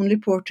with only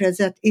portraits.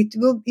 That you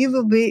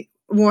will be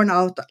worn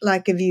out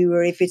like a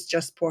viewer if it's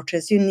just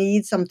portraits. You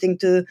need something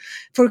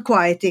for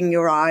quieting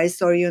your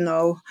eyes, or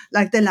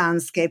like the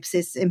landscapes.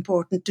 It's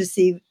important to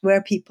see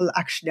where people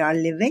actually are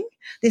living.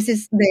 This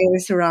is their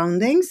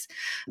surroundings.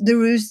 The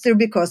rooster,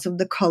 because of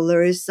the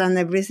colors and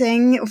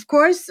everything, of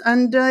course.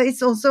 And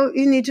it's also,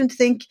 you need to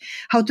think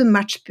how to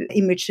match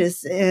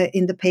images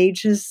in the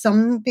pages.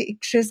 Some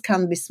pictures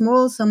can be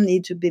small, some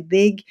need to be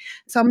big,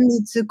 some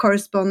need to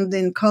correspond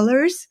in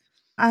colors.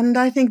 And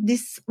I think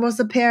this was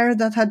a pair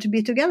that had to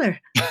be together.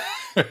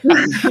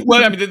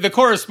 Well, I mean, the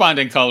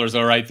corresponding colors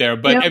are right there.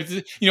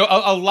 But, yeah.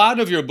 A lot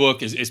of your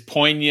book is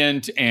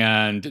poignant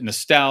and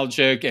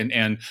nostalgic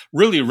and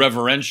really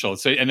reverential.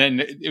 So, and then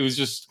it was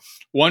just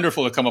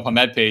wonderful to come up on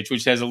that page,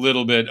 which has a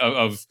little bit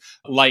of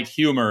light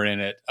humor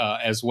in it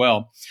as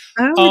well.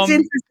 Oh, it's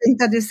interesting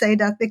that you say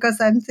that, because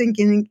I think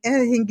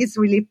it's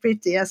really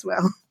pretty as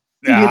well.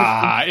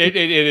 It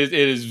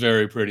is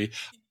very pretty.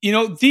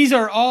 These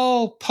are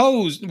all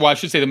posed. Well, I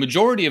should say the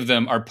majority of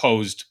them are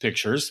posed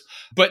pictures,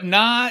 but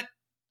not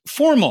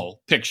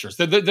formal pictures.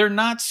 They're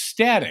not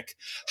static.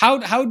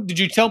 How did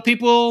you tell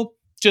people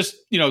just,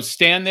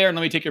 stand there and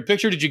let me take your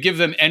picture? Did you give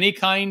them any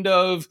kind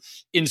of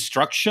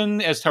instruction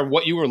as to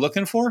what you were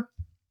looking for?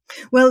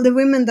 Well, the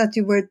women that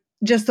you were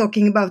just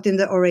talking about in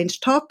the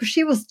orange top,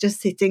 she was just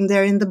sitting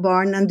there in the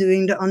barn and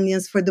doing the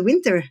onions for the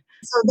winter.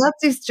 So that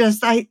is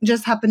I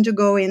just happened to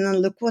go in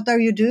and look, what are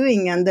you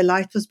doing? And the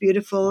light was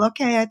beautiful.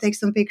 Okay, I take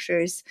some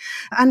pictures.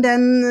 And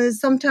then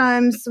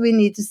sometimes we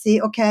need to see,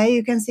 okay,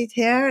 you can sit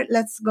here.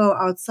 Let's go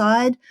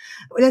outside.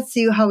 Let's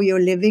see how your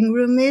living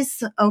room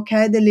is.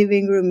 Okay, the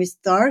living room is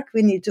dark.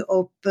 We need to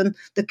open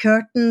the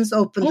curtains,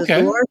 open the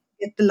door,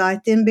 get the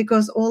light in,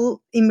 because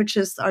all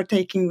images are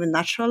taking the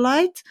natural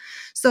light.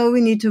 So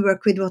we need to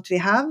work with what we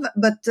have.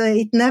 But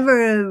it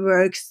never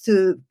works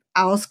to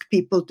ask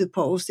people to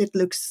pose. It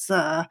looks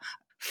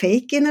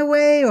fake in a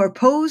way, or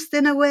posed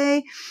in a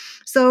way.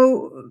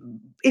 So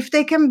if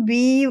they can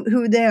be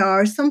who they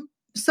are, some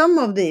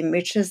of the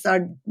images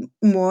are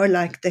more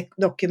like the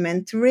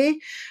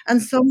documentary,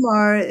 and some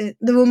are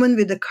the woman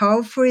with the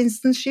cow, for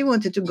instance. She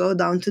wanted to go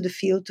down to the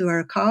field to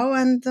her cow,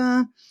 and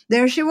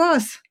there she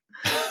was.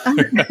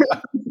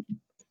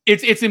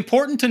 It's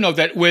important to know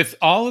that with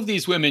all of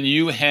these women,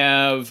 you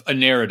have a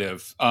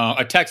narrative,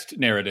 a text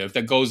narrative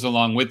that goes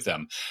along with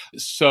them.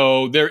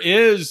 So there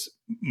is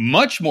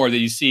much more that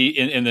you see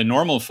in the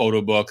normal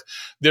photo book.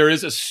 There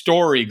is a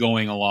story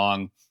going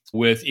along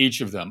with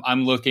each of them.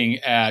 I'm looking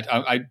at,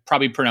 I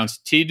probably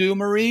pronounced Taidu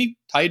Marie,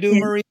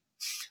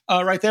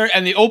 right there.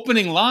 And the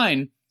opening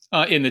line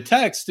in the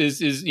text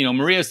is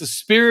Maria is the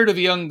spirit of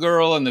a young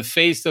girl in the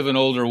face of an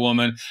older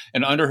woman,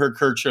 and under her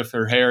kerchief,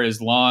 her hair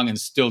is long and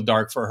still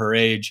dark for her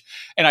age.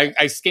 And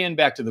I scanned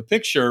back to the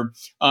picture,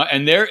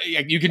 and there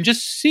you can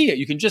just see it.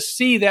 You can just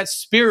see that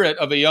spirit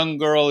of a young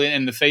girl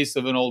in the face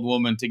of an old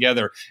woman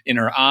together, in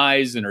her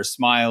eyes, in her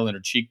smile, in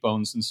her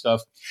cheekbones and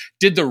stuff.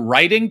 Did the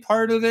writing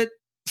part of it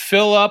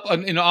fill up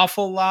an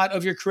awful lot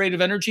of your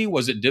creative energy?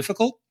 Was it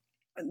difficult?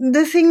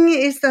 The thing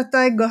is that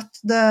I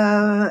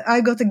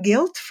got a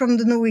guilt from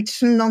the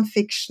Norwegian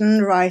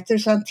Nonfiction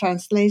Writers and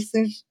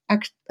Translators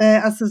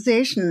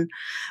Association,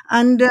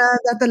 and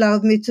that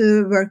allowed me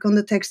to work on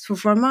the text for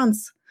 4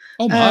 months.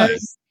 Oh my!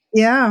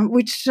 Yeah,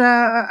 which so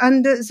I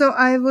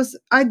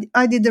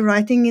did the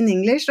writing in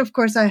English. Of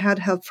course, I had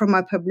help from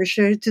my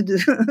publisher to do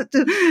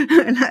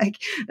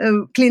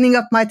cleaning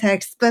up my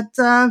text. But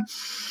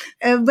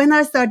when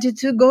I started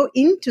to go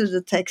into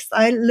the text,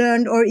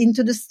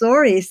 into the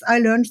stories, I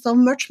learned so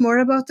much more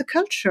about the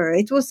culture.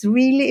 It was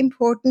really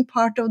important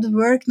part of the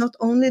work, not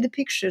only the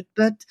pictures,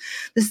 but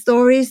the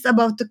stories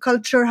about the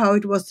culture, how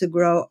it was to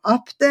grow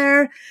up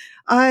there.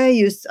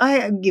 I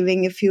am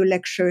giving a few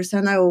lectures,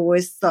 and I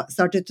always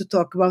started to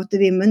talk about the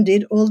women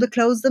did all the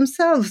clothes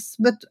themselves.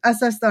 But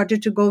as I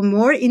started to go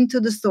more into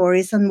the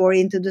stories and more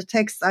into the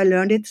text, I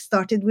learned it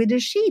started with the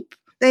sheep.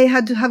 They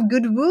had to have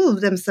good wool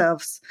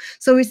themselves.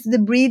 So it's the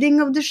breeding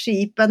of the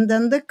sheep, and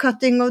then the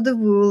cutting of the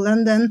wool,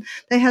 and then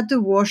they had to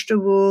wash the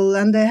wool,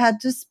 and they had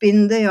to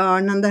spin the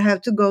yarn, and they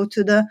had to go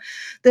to the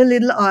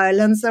little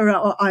islands or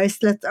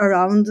islet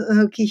around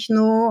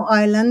Kishno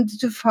Island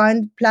to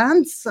find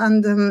plants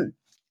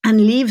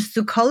and leaves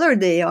to color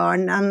the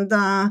yarn, and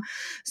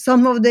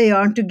some of the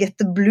yarn, to get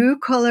the blue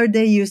color,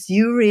 they use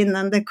urine,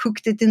 and they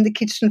cooked it in the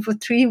kitchen for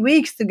 3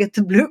 weeks to get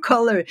the blue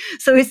color.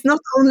 So it's not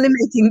only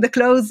making the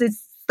clothes,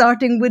 it's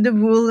starting with the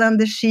wool and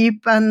the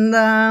sheep, and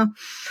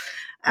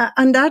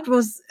that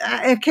was,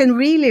 I can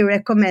really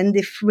recommend,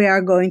 if we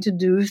are going to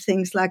do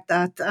things like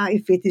that,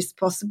 if it is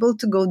possible,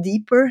 to go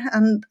deeper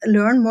and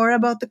learn more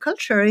about the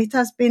culture. It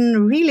has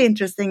been really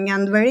interesting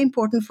and very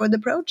important for the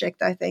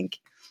project, I think.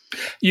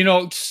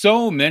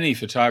 So many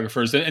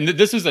photographers, and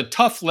this is a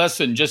tough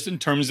lesson just in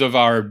terms of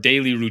our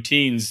daily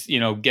routines,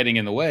 getting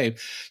in the way.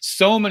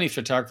 So many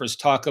photographers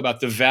talk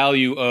about the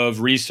value of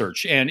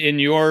research. And in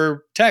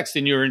your text,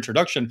 in your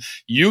introduction,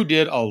 you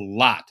did a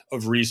lot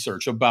of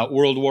research about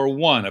World War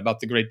I,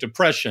 about the Great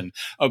Depression,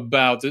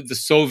 about the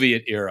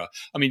Soviet era.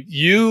 I mean,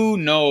 you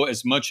know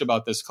as much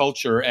about this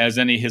culture as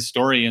any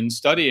historian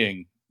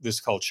studying this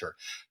culture.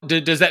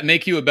 Does that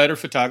make you a better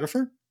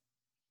photographer?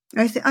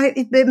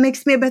 It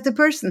makes me a better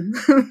person.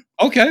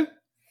 Okay.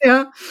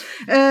 Yeah.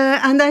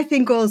 And I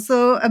think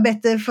also a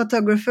better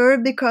photographer,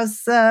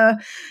 because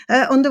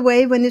on the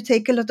way, when you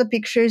take a lot of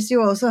pictures, you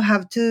also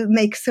have to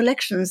make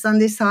selections and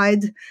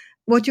decide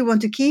what you want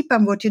to keep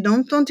and what you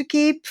don't want to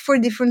keep for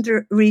different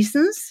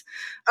reasons.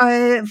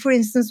 I, for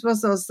instance,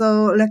 was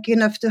also lucky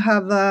enough to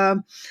have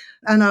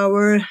an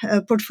hour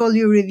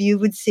portfolio review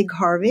with Sig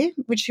Harvey,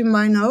 which you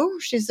might know.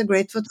 She's a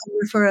great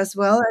photographer as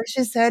well. And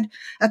she said,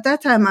 at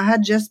that time, I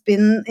had just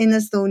been in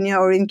Estonia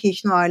or in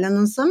Kishno Island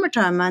on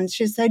summertime. And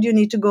she said, you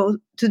need to go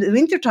to the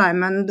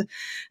wintertime and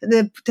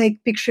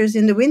take pictures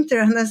in the winter.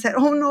 And I said,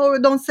 oh, no,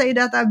 don't say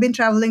that. I've been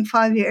traveling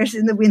 5 years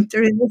in the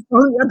winter in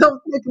Estonia.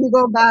 Don't let me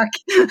go back.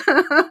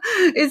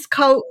 It's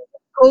cold.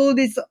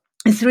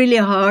 It's really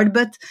hard,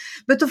 but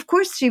of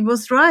course she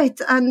was right,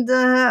 and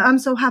I'm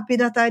so happy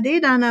that I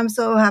did, and I'm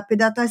so happy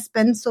that I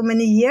spent so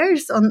many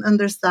years on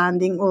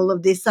understanding all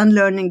of this and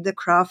learning the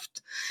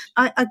craft.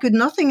 I could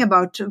nothing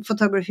about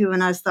photography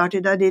when I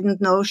started. I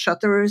didn't know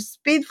shutter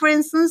speed, for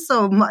instance,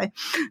 so my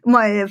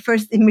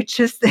first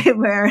images, they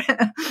were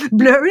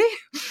blurry,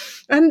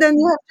 and then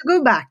you have to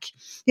go back.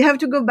 You have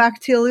to go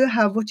back till you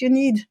have what you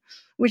need,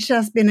 which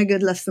has been a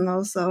good lesson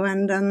also,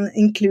 and then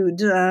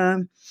include.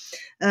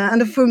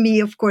 And for me,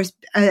 of course,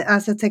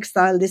 as a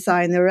textile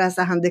designer, as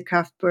a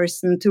handicraft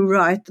person, to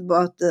write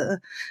about the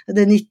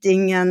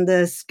knitting and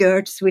the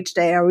skirts, which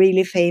they are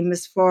really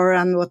famous for,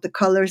 and what the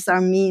colors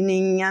are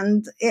meaning,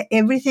 and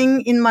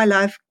everything in my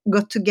life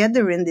got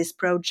together in this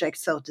project,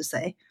 so to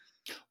say.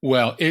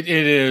 Well, it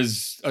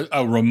is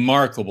a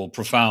remarkable,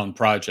 profound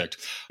project.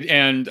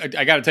 And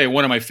I got to tell you,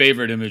 one of my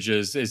favorite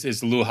images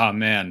is Luha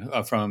Man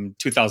from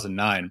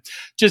 2009.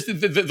 Just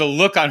the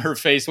look on her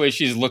face, the way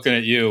she's looking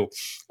at you.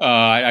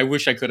 I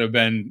wish I could have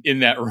been in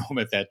that room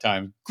at that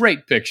time.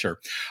 Great picture.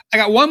 I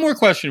got one more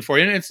question for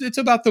you, and it's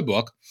about the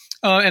book.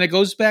 And it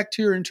goes back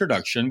to your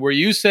introduction, where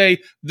you say,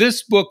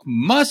 this book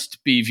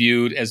must be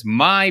viewed as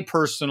my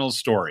personal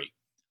story.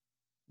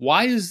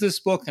 Why is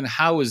this book, and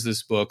how is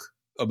this book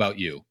about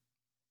you?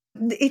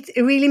 It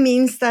really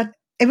means that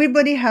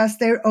everybody has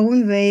their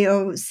own way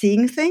of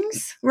seeing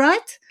things,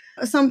 right?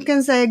 Some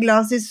can say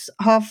glass is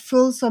half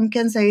full, some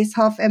can say it's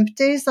half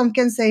empty, some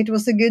can say it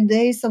was a good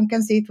day, some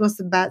can say it was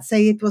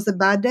a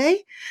bad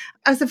day.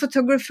 As a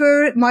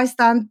photographer, my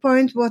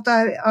standpoint, what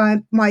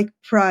my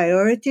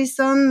priorities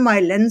on, my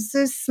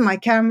lenses, my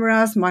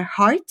cameras, my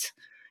height,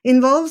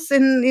 involves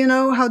in,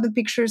 how the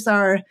pictures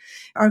are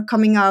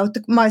coming out,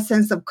 my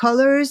sense of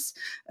colors,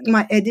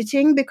 my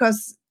editing,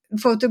 because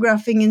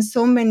photographing in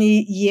so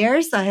many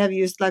years, I have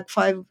used like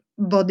 5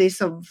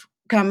 bodies of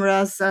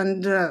cameras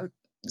and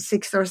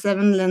 6 or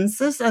 7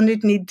 lenses, and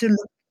it need to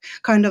look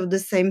kind of the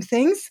same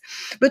things.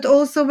 But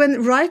also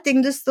when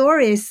writing the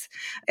stories,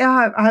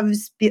 I've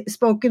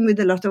spoken with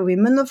a lot of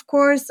women, of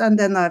course, and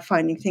then I'm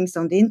finding things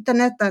on the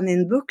internet and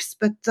in books.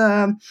 But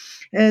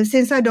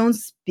since I don't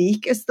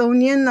speak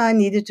Estonian, I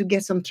needed to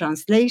get some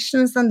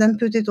translations and then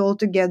put it all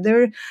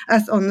together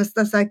as honest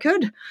as I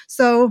could.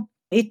 So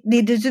it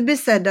needed to be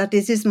said that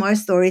this is my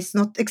story. It's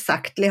not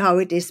exactly how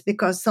it is,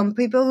 because some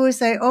people will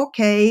say,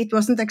 okay, it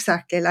wasn't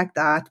exactly like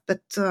that,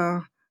 but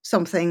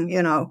something,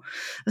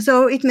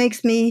 So it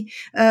makes me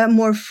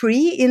more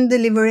free in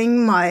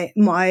delivering my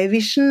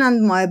vision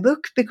and my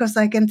book, because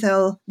I can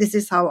tell this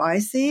is how I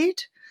see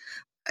it.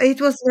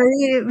 It was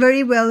very,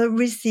 very well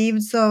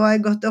received, so I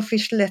got the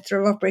official letter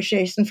of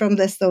appreciation from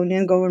the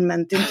Estonian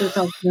government in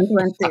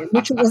 2020,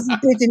 which was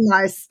pretty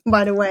nice,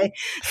 by the way.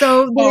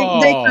 So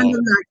they kind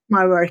of liked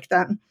my work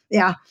then.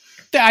 Yeah.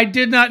 I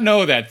did not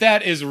know that.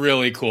 That is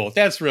really cool.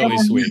 That's really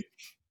sweet.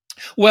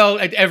 Well,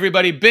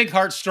 everybody, Big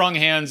Heart, Strong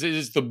Hands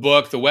is the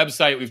book, the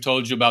website we've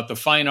told you about, the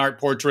fine art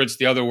portraits,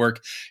 the other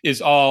work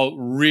is all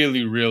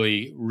really,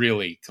 really,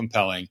 really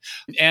compelling.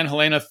 And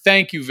Helene,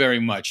 thank you very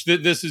much.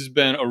 This has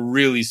been a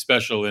really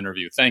special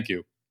interview. Thank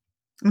you.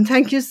 And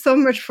thank you so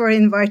much for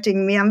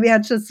inviting me. And we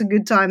had such a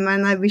good time,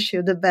 and I wish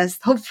you the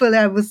best. Hopefully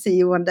I will see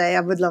you one day. I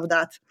would love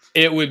that.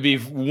 It would be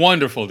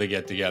wonderful to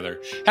get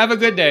together. Have a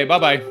good day.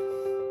 Bye-bye.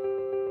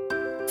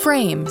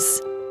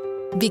 Frames.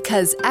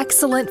 Because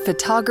excellent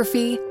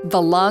photography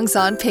belongs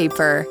on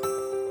paper.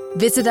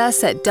 Visit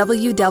us at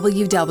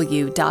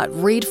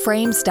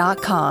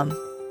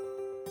www.readframes.com.